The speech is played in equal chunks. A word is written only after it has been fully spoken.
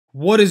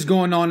What is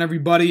going on,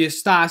 everybody? It's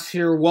Stas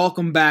here.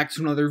 Welcome back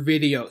to another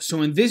video.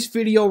 So in this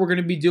video, we're going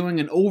to be doing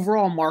an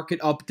overall market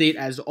update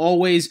as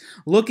always,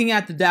 looking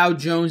at the Dow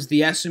Jones,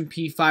 the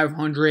S&P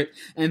 500,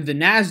 and the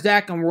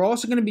NASDAQ. And we're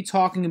also going to be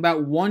talking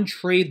about one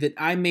trade that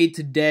I made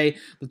today,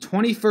 the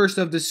 21st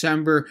of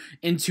December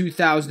in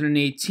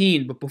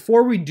 2018. But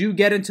before we do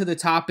get into the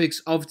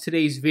topics of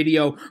today's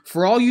video,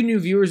 for all you new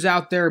viewers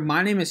out there,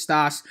 my name is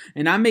Stas,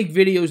 and I make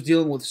videos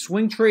dealing with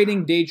swing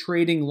trading, day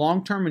trading,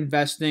 long-term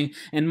investing,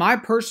 and my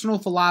personal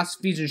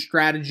philosophies and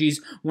strategies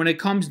when it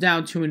comes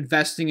down to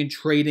investing and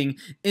trading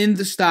in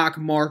the stock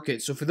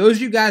market. So for those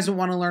of you guys that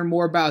want to learn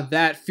more about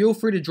that, feel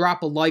free to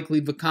drop a like,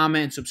 leave a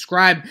comment, and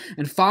subscribe,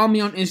 and follow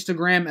me on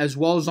Instagram as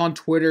well as on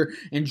Twitter,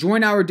 and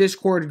join our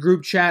Discord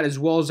group chat as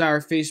well as our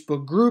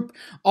Facebook group.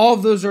 All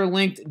of those are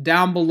linked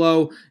down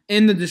below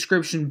in the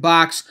description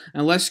box,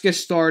 and let's get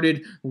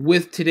started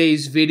with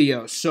today's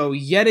video. So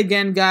yet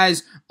again,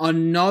 guys,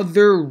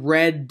 another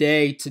red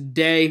day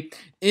today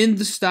in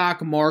the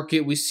stock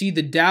market. We see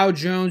the Dow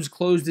Jones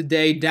close the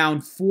day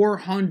down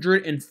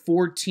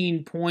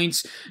 414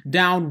 points,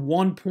 down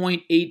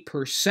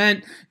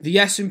 1.8%. The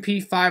S&P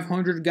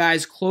 500,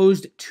 guys,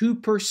 closed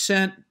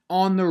 2%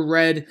 on the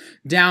red,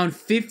 down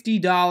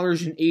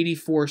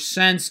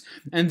 $50.84,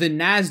 and the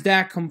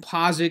NASDAQ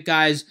Composite,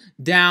 guys,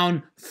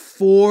 down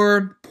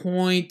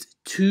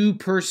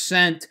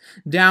 4.2%,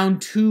 down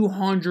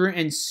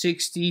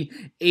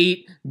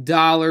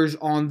 $268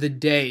 on the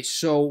day.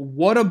 So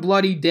what a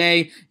bloody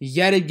day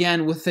yet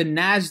again, with the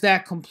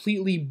NASDAQ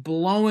completely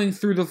blowing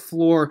through the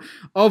floor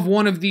of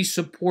one of these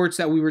supports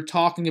that we were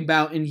talking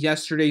about in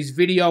yesterday's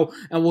video,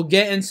 and we'll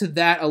get into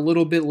that a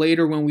little bit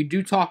later when we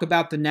do talk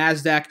about the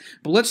NASDAQ.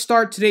 But let's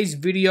start today's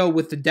video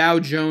with the Dow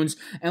Jones,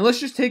 and let's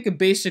just take a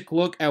basic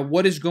look at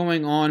what is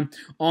going on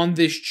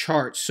this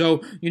chart.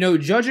 So,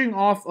 judging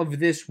off of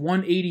this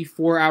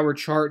 184-hour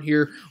chart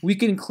here, we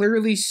can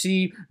clearly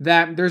see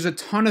that there's a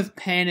ton of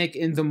panic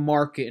in the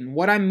market. And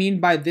what I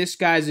mean by this,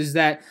 guys, is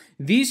that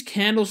these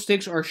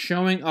candlesticks are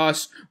showing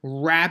us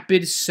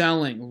rapid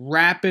selling,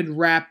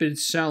 rapid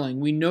selling.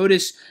 We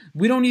notice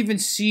we don't even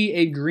see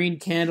a green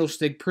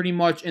candlestick pretty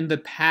much in the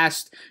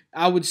past,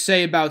 I would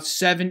say, about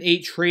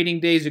 7-8 trading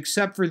days,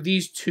 except for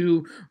these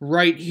two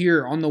right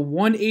here. On the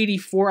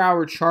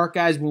 184-hour chart,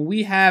 guys, when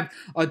we have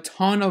a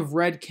ton of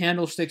red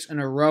candlesticks in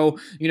a row,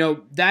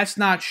 that's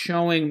not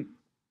showing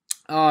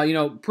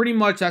pretty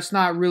much that's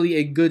not really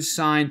a good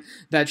sign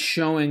that's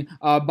showing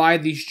by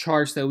these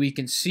charts that we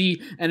can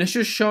see. And it's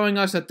just showing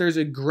us that there's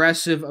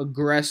aggressive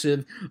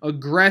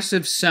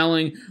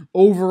selling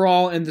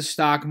overall in the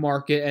stock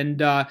market.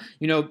 And,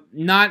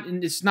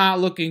 it's not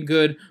looking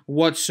good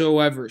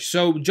whatsoever.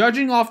 So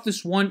judging off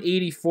this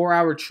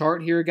 184-hour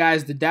chart here,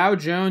 guys, the Dow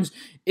Jones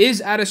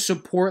is at a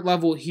support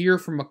level here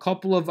from a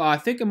couple of, I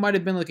think it might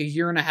have been like a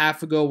year and a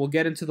half ago. We'll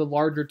get into the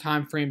larger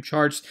time frame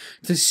charts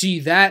to see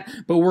that,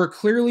 but we're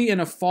clearly in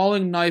a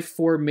falling knife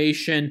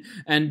formation,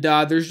 and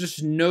there's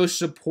just no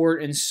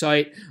support in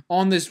sight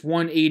on this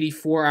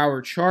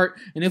 184-hour chart.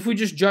 And if we're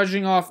just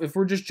judging off this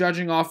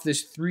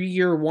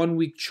 3-year,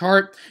 1-week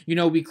chart,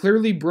 we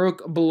clearly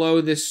broke below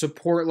this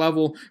support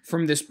level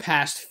from this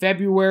past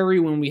February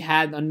when we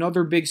had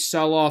another big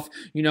sell-off,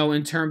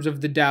 in terms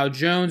of the Dow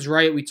Jones,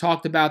 right? We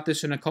talked about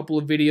this in a couple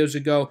of videos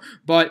ago,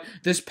 but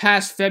this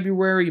past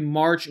February,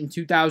 March in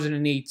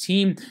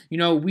 2018,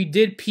 we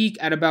did peak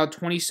at about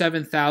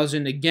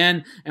 27,000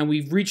 again, and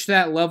we've reached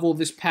that level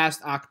this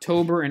past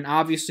October. And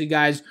obviously,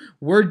 guys,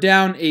 we're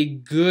down a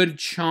good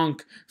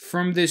chunk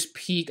from this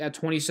peak at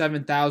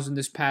 27,000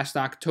 this past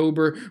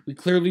October. We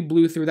clearly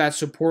blew through that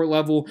support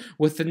level,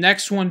 with the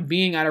next one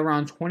being at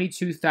around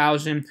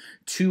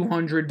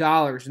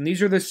 $22,200. And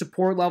these are the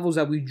support levels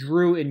that we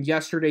drew in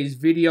yesterday's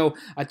video.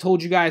 I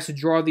told you guys to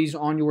draw these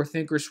on your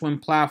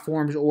Thinkorswim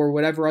platforms or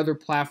whatever other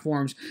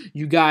platforms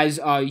you guys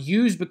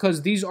use,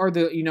 because these are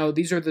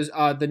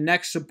the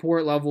next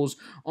support levels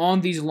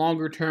on these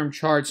longer term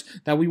charts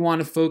that we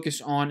want to focus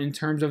on in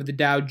terms of the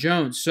Dow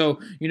Jones. So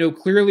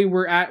clearly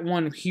we're at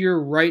one here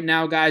right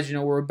now, guys.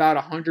 We're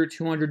about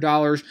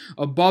 $100-$200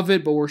 above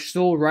it, but we're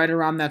still right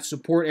around that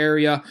support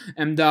area.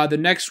 And the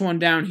next one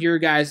down here,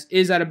 guys,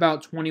 is at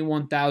about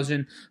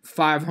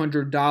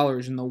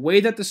 $21,500. And the way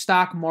that the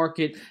stock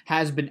market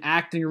has been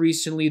acting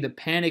recently, the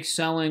panic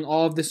selling,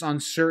 all of this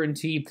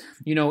uncertainty,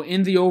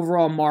 in the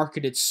overall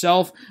market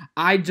itself,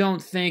 I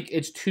don't think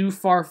it's too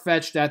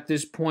far-fetched at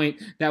this point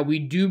that we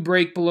do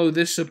break below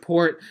this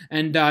support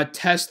and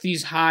test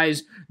these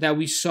highs that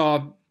we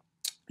saw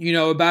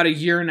about a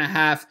year and a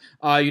half,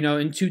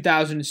 in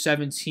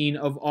 2017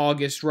 of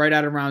August, right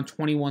at around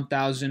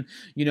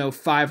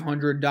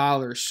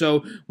 $21,500.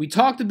 So we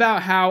talked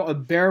about how a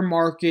bear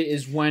market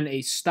is when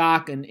a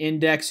stock, an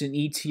index, an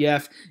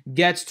ETF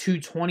gets to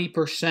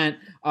 20%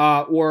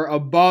 or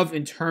above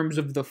in terms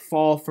of the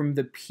fall from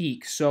the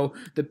peak. So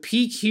the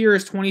peak here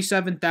is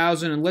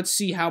 27,000, and let's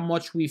see how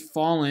much we've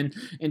fallen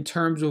in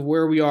terms of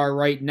where we are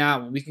right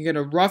now. We can get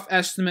a rough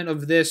estimate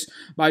of this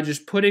by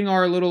just putting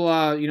our little,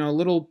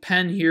 little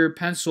pen here here,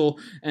 pencil,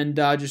 and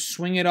just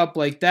swing it up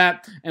like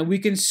that. And we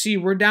can see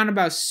we're down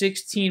about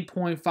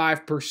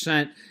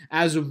 16.5%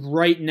 as of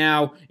right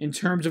now in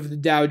terms of the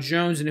Dow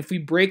Jones. And if we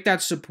break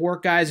that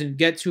support, guys, and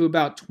get to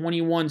about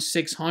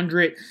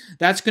 21,600,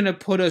 that's going to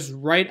put us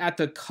right at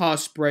the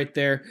cusp right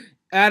there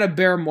at a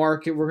bear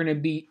market. We're going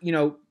to be,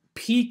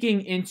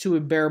 peaking into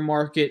a bear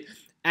market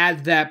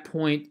at that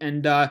point.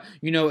 And,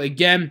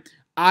 again,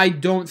 I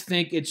don't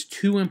think it's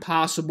too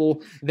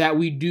impossible that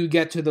we do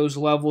get to those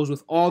levels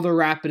with all the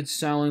rapid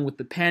selling, with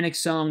the panic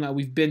selling that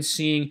we've been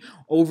seeing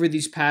over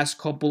these past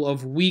couple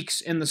of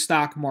weeks in the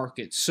stock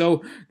market.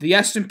 So the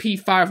S&P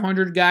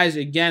 500, guys,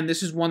 again,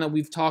 this is one that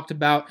we've talked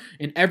about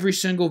in every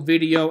single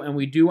video, and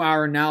we do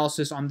our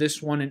analysis on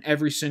this one in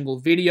every single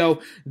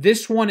video.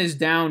 This one is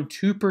down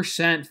 2%,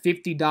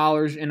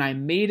 $50, and I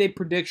made a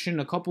prediction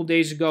a couple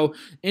days ago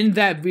in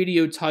that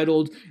video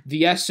titled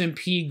 "The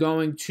S&P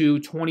Going to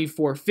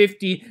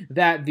 2450."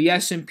 That the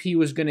S&P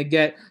was going to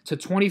get to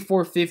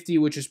 2450,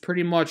 which is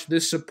pretty much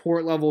this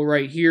support level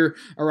right here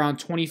around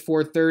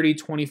 2430,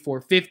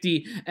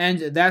 2450, and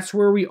that's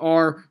where we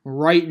are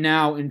right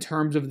now in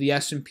terms of the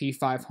S&P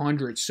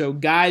 500. So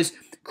guys,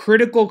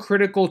 critical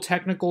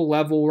technical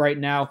level right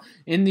now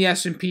in the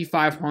S&P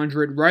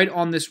 500, right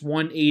on this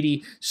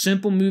 180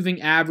 simple moving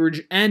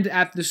average, and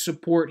at the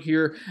support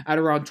here at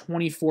around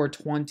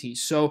 2420.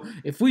 So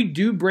if we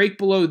do break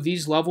below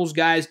these levels,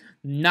 guys,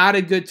 not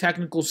a good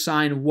technical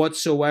sign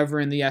whatsoever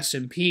in the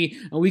S&P.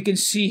 And we can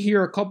see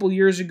here a couple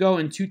years ago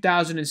in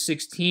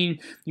 2016,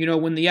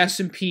 when the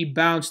S&P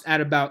bounced at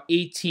about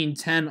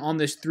 1810 on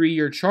this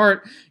 3-year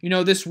chart,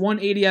 this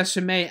 180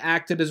 SMA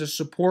acted as a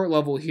support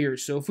level here.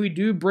 So if we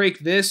do break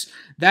this,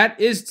 that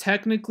is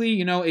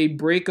technically, a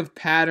break of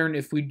pattern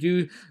if we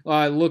do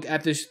look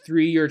at this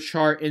 3-year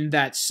chart in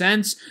that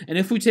sense. And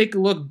if we take a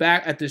look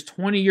back at this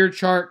 20-year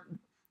chart,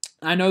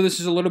 I know this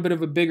is a little bit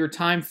of a bigger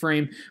time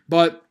frame,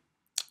 but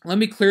let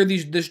me clear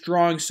this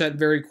drawing set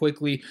very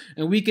quickly,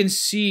 and we can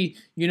see,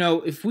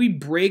 if we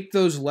break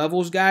those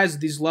levels, guys,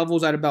 these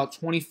levels at about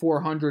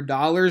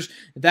 $2,400,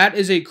 that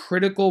is a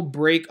critical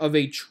break of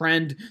a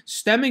trend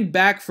stemming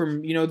back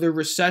from, the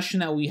recession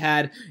that we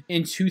had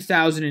in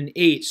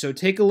 2008. So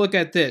take a look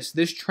at this.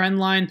 This trend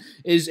line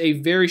is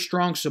a very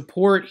strong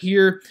support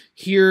here,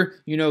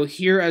 here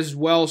as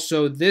well.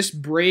 So this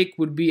break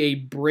would be a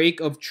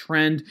break of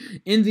trend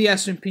in the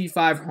S&P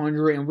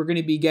 500, and we're going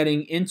to be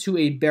getting into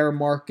a bear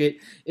market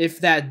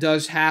if that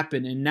does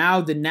happen. And now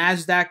the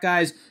NASDAQ,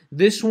 guys,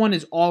 this one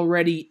is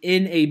already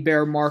in a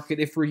bear market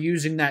if we're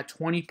using that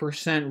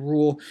 20%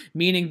 rule,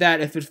 meaning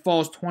that if it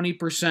falls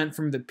 20%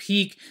 from the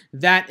peak,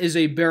 that is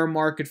a bear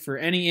market for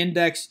any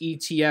index,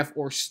 ETF,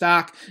 or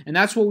stock. And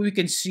that's what we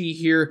can see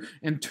here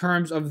in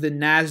terms of the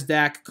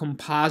NASDAQ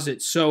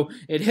composite. So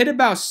it hit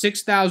about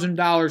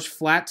 $6,000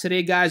 flat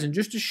today, guys. And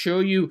just to show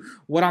you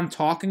what I'm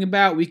talking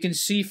about, we can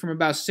see from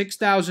about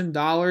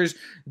 $6,000,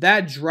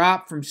 that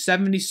drop from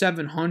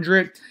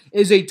 7,700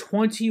 is a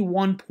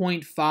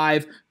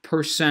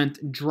 21.5%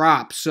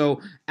 drop.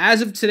 So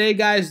as of today,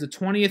 guys, the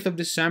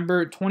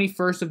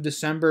 21st of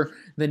December,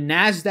 the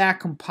NASDAQ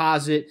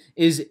composite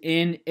is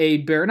in a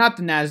bear, not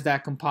the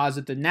NASDAQ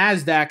composite, the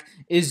NASDAQ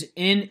is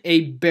in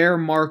a bear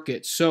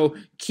market. So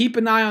keep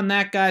an eye on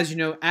that, guys.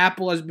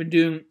 Apple has been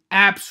doing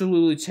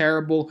absolutely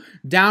terrible,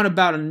 down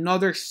about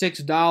another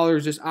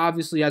 $6. This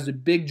obviously has a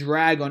big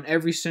drag on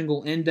every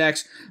single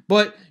index.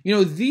 But,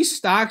 these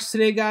stocks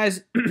today,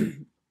 guys,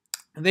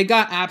 they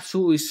got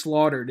absolutely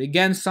slaughtered.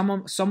 Again, some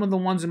of the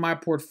ones in my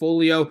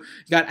portfolio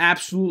got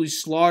absolutely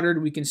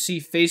slaughtered. We can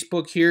see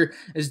Facebook here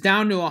is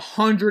down to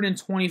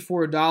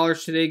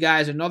 $124 today,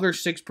 guys. Another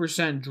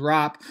 6%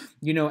 drop.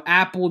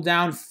 Apple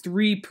down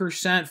 3%,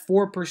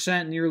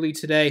 4% nearly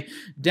today.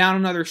 Down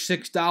another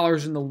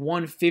 $6 in the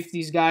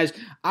 150s, guys.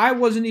 I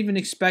wasn't even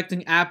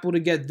expecting Apple to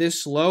get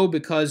this low,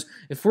 because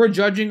if we're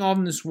judging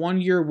on this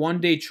 1-year,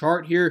 1-day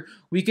chart here,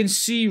 we can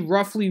see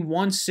roughly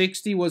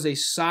 160 was a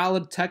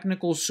solid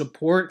technical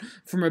support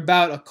from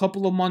about a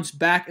couple of months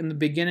back in the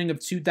beginning of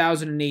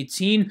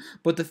 2018.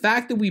 But the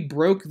fact that we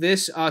broke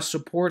this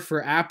support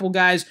for Apple,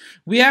 guys,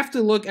 we have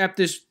to look at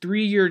this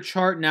 3-year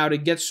chart now to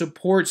get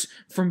supports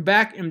from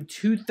back in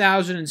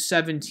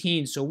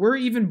 2017. So we're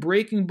even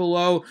breaking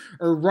below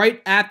or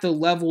right at the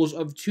levels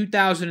of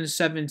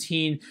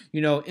 2017,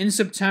 in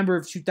September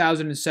of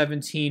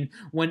 2017,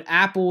 when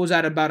Apple was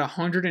at about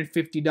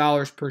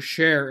 $150 per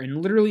share.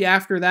 And literally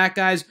after that,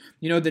 guys,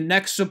 the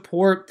next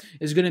support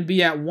is going to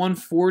be at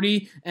 140.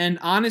 And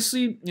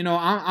honestly,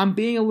 I'm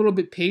being a little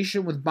bit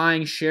patient with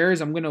buying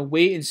shares. I'm going to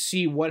wait and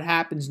see what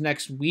happens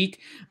next week.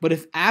 But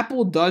if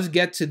Apple does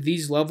get to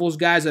these levels,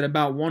 guys, at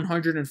about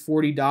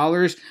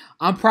 $140,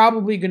 I'm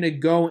probably going to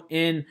go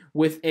in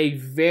with a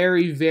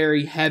very,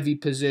 very heavy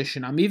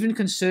position. I'm even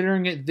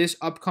considering it this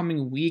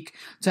upcoming week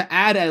to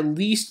add at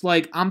least,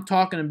 like, I'm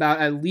talking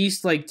about at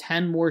least like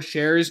 10 more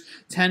shares,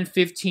 10,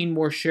 15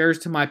 more shares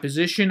to my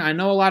position. I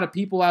know a lot of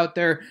people out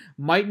there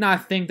might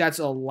not think that's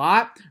a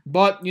lot,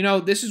 but, you know,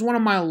 this is one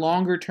of my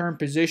longer term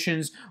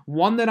positions,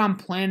 one that I'm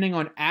planning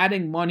on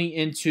adding money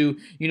into,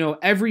 you know,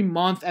 every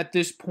month at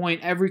this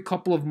point, every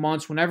couple of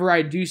months, whenever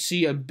I do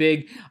see a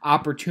big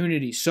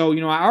opportunity. So,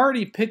 you know, I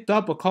already picked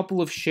up a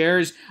couple of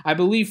shares, I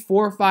believe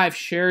 4 or 5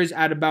 shares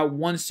at about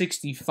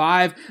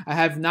 165. I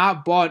have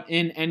not bought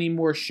in any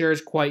more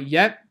shares quite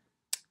yet.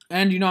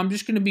 And, you know, I'm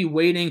just going to be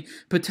waiting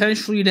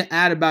potentially to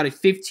add about a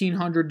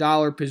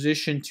 $1,500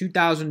 position,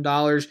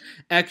 $2,000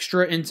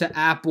 extra into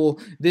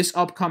Apple this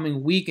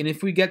upcoming week. And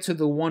if we get to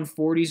the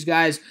 140s,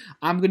 guys,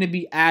 I'm going to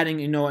be adding,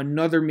 you know,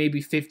 another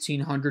maybe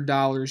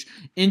 $1,500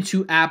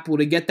 into Apple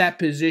to get that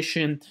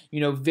position,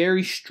 you know,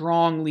 very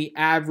strongly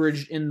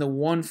averaged in the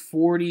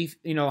 140,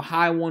 you know,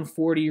 high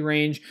 140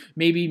 range,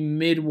 maybe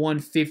mid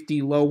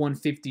 150, low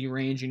 150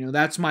 range. You know,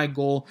 that's my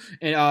goal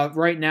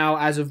right now,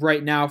 as of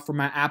right now, for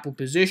my Apple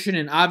position.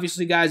 And obviously,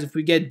 guys, if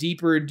we get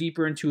deeper and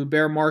deeper into a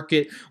bear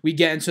market, we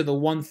get into the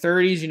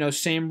 130s, you know,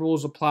 same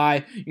rules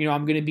apply. You know,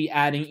 I'm going to be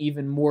adding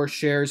even more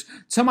shares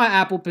to my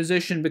Apple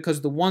position, because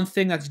the one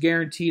thing that's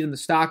guaranteed in the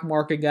stock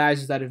market,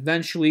 guys, is that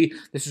eventually,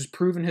 this is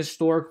proven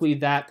historically,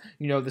 that,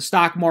 you know, the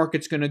stock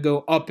market's going to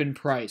go up in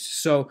price.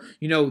 So,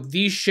 you know,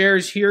 these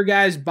shares here,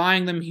 guys,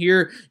 buying them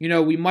here, you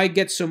know, we might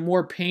get some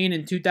more pain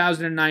in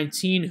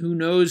 2019, who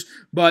knows?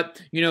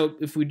 But, you know,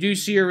 if we do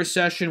see a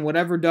recession,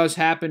 whatever does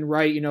happen,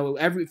 right, you know,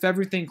 if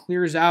everything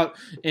clears out,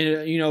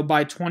 you know,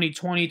 by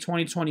 2020,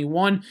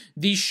 2021,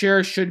 these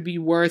shares should be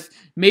worth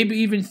maybe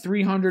even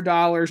 $300,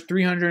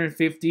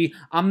 $350.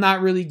 I'm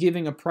not really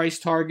giving a price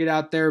target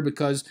out there,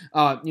 because,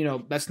 you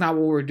know, that's not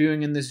what we're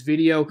doing in this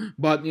video.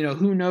 But, you know,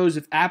 who knows,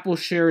 if Apple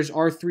shares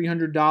are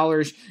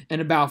 $300 in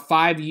about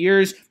 5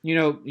 years, you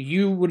know,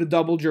 you would have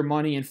doubled your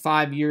money in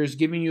 5 years,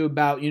 giving you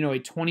about, you know, a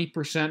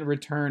 20%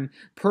 return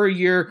per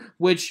year,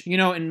 which, you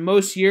know, in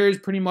most years,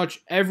 pretty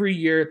much every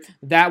year,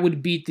 that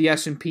would beat the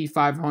S&P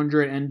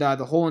 500. And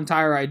the whole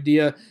entire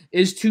idea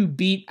is to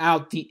beat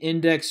out the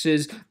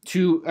indexes,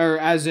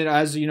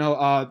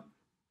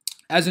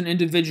 as an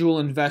individual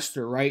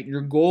investor, right?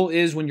 Your goal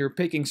is, when you're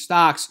picking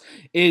stocks,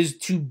 is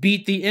to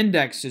beat the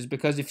indexes,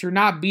 because if you're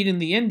not beating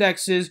the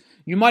indexes,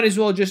 you might as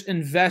well just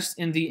invest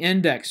in the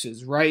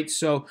indexes, right?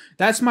 So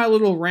that's my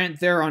little rant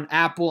there on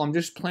Apple. I'm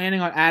just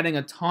planning on adding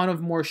a ton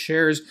of more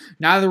shares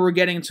now that we're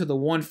getting into the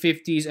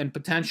 150s and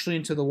potentially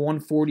into the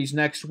 140s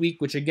next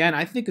week, which again,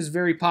 I think is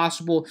very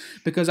possible,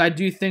 because I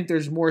do think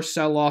there's more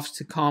sell-offs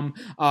to come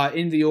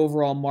in the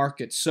overall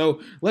market. So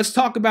let's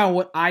talk about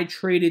what I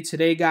traded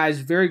today,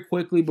 guys, very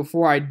quickly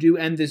before I do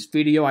end this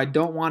video. I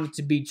don't want it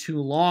to be too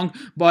long,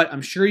 but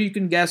I'm sure you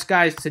can guess,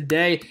 guys.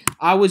 Today,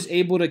 I was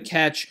able to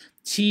catch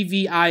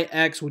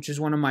TVIX, which is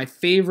one of my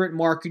favorite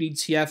market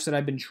ETFs that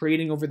I've been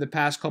trading over the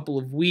past couple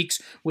of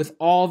weeks, with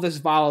all this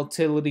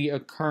volatility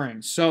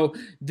occurring. So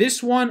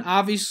this one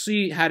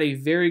obviously had a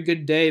very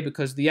good day,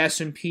 because the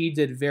S&P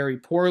did very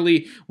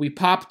poorly. We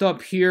popped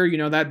up here, you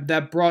know,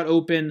 that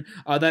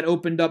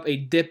opened up a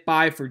dip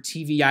buy for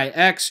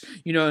TVIX,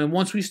 you know, and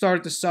once we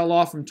started to sell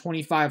off from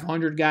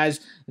 2,500, guys,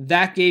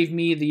 that gave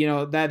me the, you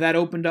know, that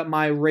opened up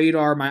my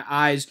radar, my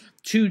eyes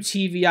to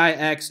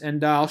TVIX,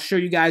 and I'll show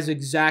you guys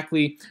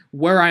exactly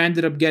where I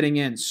ended up getting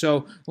in.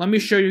 So let me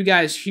show you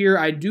guys here.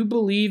 I do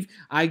believe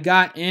I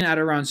got in at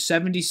around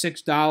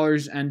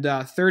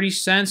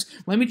 $76.30.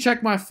 Let me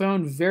check my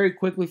phone very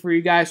quickly for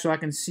you guys so I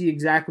can see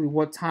exactly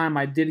what time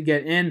I did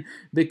get in,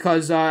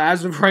 because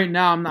as of right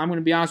now, I'm going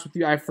to be honest with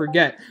you, I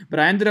forget. But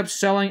I ended up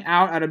selling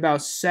out at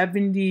about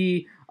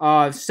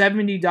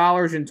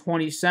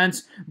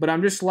 $70.20, but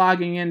I'm just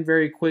logging in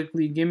very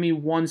quickly. Give me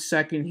 1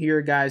 second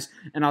here, guys,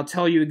 and I'll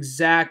tell you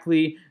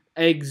exactly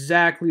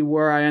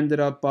where I ended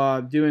up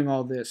doing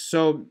all this.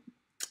 So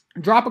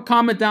drop a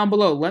comment down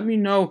below. Let me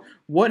know,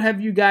 what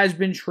have you guys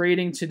been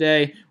trading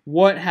today?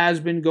 What has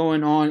been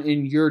going on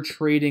in your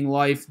trading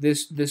life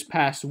this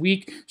past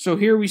week? So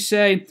here we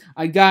say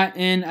I got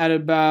in at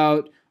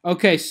about,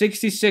 okay,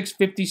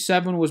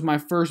 66.57 was my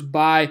first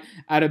buy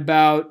at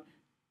about,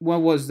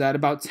 what was that?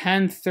 About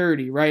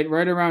 10:30, right?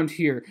 Right around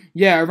here.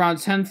 Yeah, around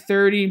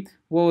 10:30.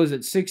 What was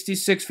it?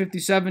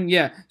 66.57.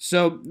 Yeah.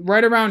 So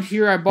right around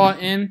here, I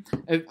bought in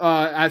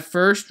at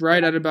first,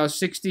 right at about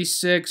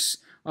 66.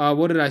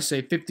 What did I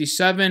say?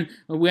 57.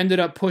 We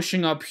ended up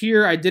pushing up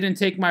here. I didn't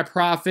take my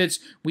profits.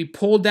 We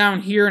pulled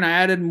down here, and I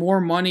added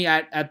more money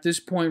at this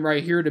point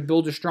right here to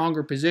build a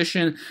stronger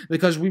position,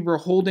 because we were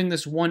holding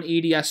this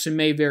 180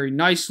 SMA very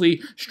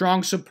nicely.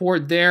 Strong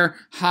support there.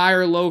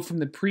 Higher low from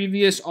the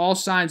previous. All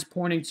signs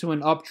pointing to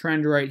an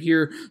uptrend right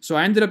here. So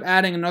I ended up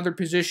adding another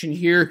position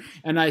here,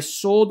 and I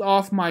sold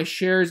off my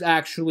shares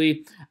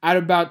actually at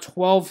about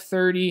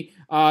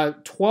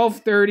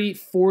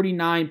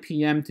 12:49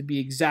 p.m. to be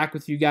exact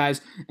with you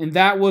guys. And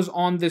that was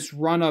on this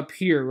run up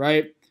here,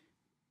 right?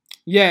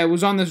 Yeah, it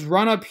was on this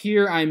run up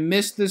here. I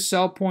missed this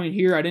sell point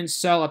here. I didn't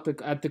sell at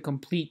the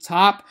complete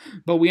top,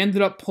 but we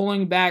ended up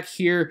pulling back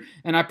here,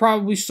 and I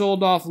probably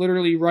sold off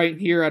literally right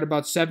here at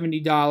about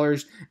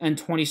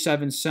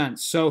 $70.27.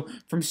 So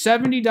from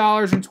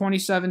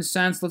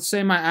 $70.27, let's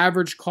say my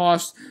average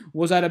cost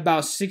was at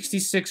about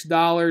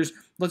 $66.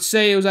 Let's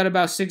say it was at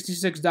about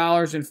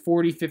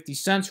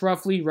 $66.40-50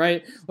 roughly,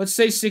 right? Let's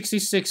say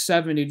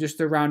 $66.70 just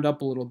to round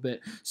up a little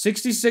bit.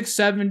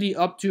 $66.70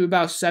 up to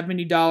about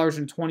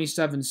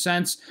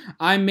 $70.27.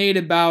 I made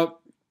about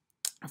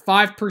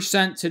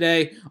 5%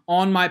 today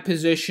on my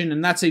position,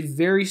 and that's a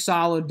very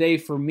solid day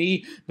for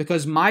me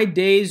because my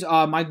days,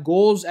 my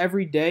goals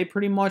every day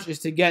pretty much is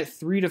to get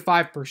 3 to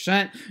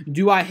 5%.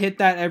 Do I hit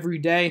that every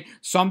day?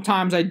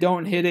 Sometimes I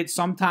don't hit it.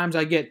 Sometimes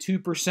I get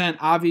 2%.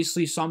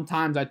 Obviously,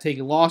 sometimes I take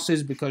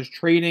losses because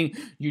trading,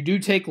 you do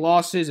take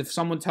losses. If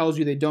someone tells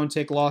you they don't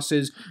take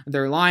losses,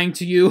 they're lying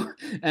to you.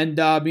 And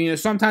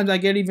sometimes I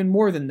get even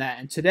more than that.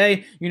 And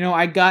today,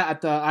 I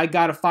got a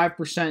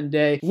 5%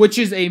 day, which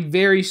is a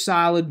very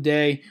solid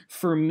day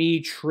for me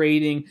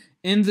trading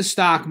in the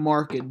stock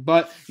market.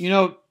 But,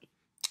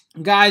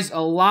 guys,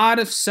 a lot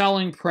of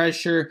selling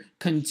pressure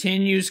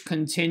continues,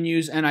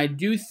 and I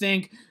do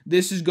think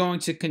this is going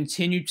to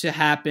continue to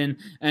happen.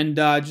 And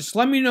just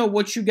let me know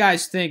what you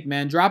guys think,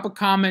 man. Drop a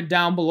comment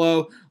down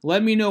below.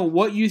 Let me know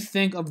what you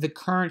think of the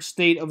current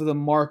state of the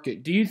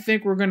market. Do you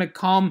think we're going to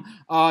come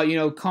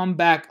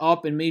back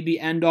up and maybe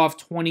end off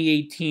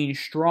 2018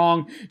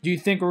 strong? Do you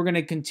think we're going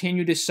to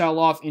continue to sell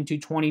off into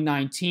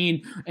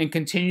 2019 and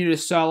continue to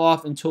sell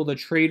off until the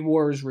trade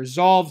war is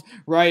resolved,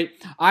 right?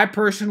 I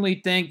personally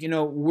think,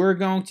 we're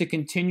going to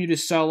continue to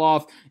sell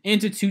off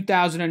into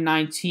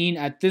 2019.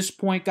 At this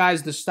point,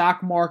 guys, the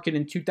stock market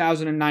in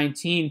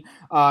 2019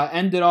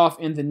 ended off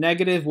in the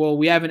negative. Well,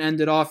 we haven't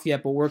ended off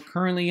yet, but we're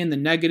currently in the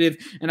negative,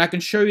 and I can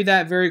show you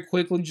that very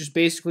quickly just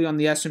basically on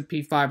the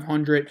S&P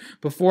 500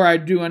 before I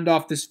do end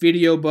off this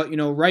video. But,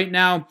 right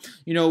now,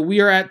 we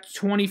are at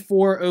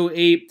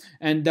 2408,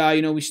 and,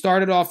 we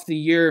started off the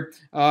year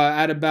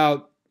at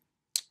about,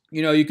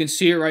 you can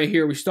see it right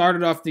here. We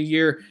started off the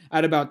year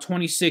at about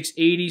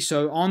 2680.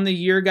 So on the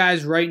year,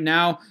 guys, right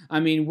now, I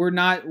mean, we're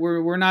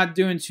not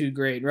doing too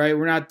great, right?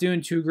 We're not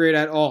doing too great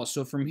at all.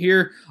 So from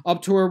here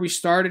up to where we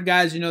started,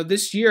 guys,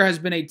 this year has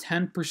been a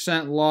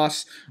 10%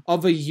 loss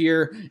of a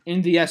year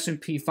in the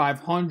S&P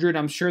 500.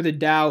 I'm sure the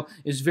Dow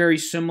is very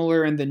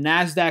similar, and the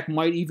NASDAQ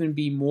might even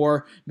be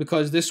more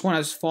because this one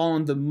has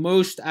fallen the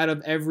most out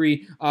of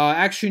every,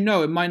 actually,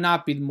 no, it might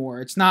not be more.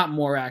 It's not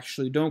more,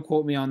 actually. Don't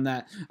quote me on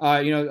that.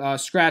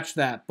 Scratch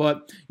that.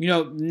 But,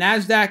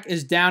 NASDAQ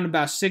is down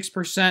about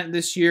 6%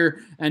 this year,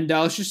 and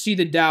let's just see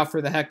the Dow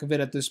for the heck of it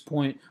at this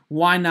point.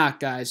 Why not,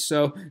 guys?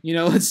 So,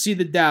 let's see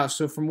the Dow.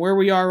 So from where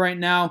we are right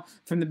now,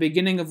 from the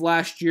beginning of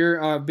last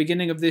year,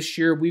 beginning of this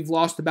year, we've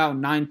lost about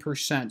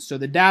 9%. So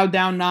the Dow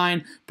down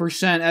 9%,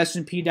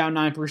 S&P down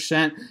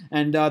 9%,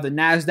 and the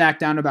NASDAQ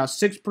down about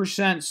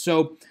 6%.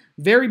 So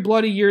very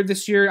bloody year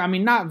this year. I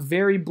mean, not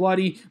very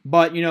bloody,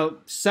 but,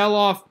 sell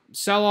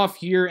off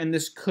here, and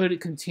this could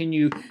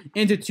continue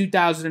into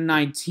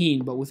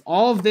 2019. But with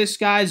all of this,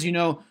 guys,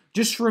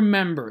 just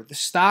remember, the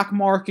stock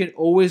market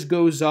always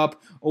goes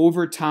up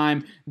over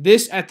time.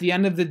 This, at the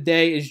end of the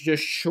day, is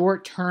just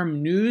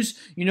short-term news.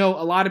 A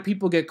lot of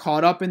people get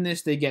caught up in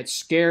this. They get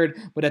scared.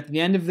 But at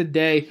the end of the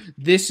day,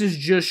 this is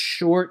just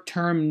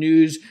short-term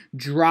news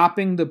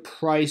dropping the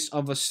price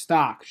of a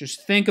stock.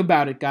 Just think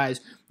about it, guys.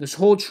 This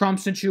whole Trump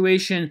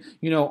situation,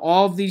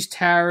 all of these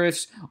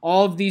tariffs,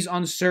 all of these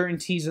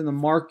uncertainties in the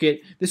market,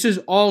 this is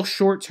all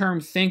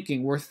short-term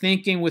thinking. We're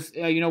thinking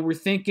we're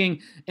thinking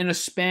in a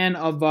span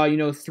of,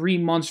 3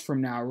 months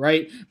from now,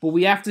 right? But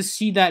we have to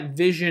see that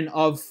vision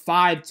of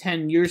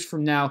 5-10 years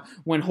from now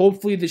when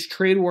hopefully this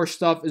trade war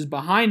stuff is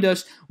behind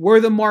us, where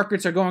the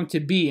markets are going to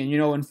be. And,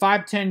 in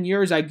 5-10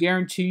 years, I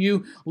guarantee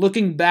you,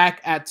 looking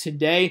back at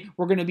today,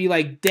 we're going to be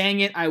like,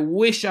 dang it, I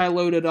wish I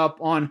loaded up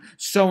on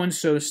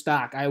so-and-so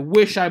stock. I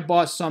wish I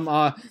bought some,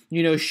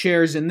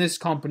 shares in this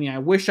company. I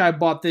wish I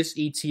bought this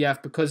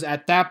ETF, because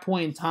at that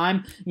point in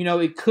time,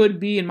 it could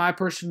be, in my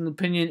personal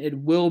opinion, it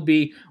will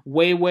be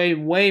way, way,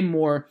 way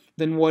more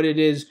than what it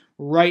is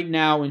right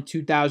now in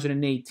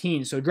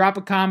 2018. So drop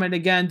a comment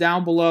again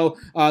down below.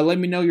 Let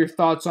me know your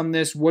thoughts on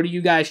this. What are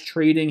you guys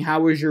trading?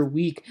 How was your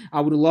week?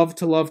 I would love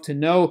to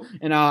know,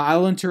 and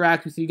I'll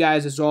interact with you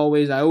guys as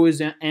always. I always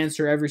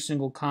answer every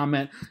single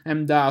comment,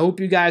 and I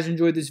hope you guys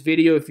enjoyed this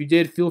video. If you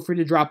did, feel free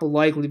to drop a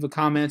like, leave a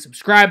comment,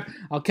 subscribe.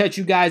 I'll catch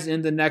you guys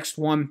in the next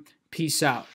one. Peace out.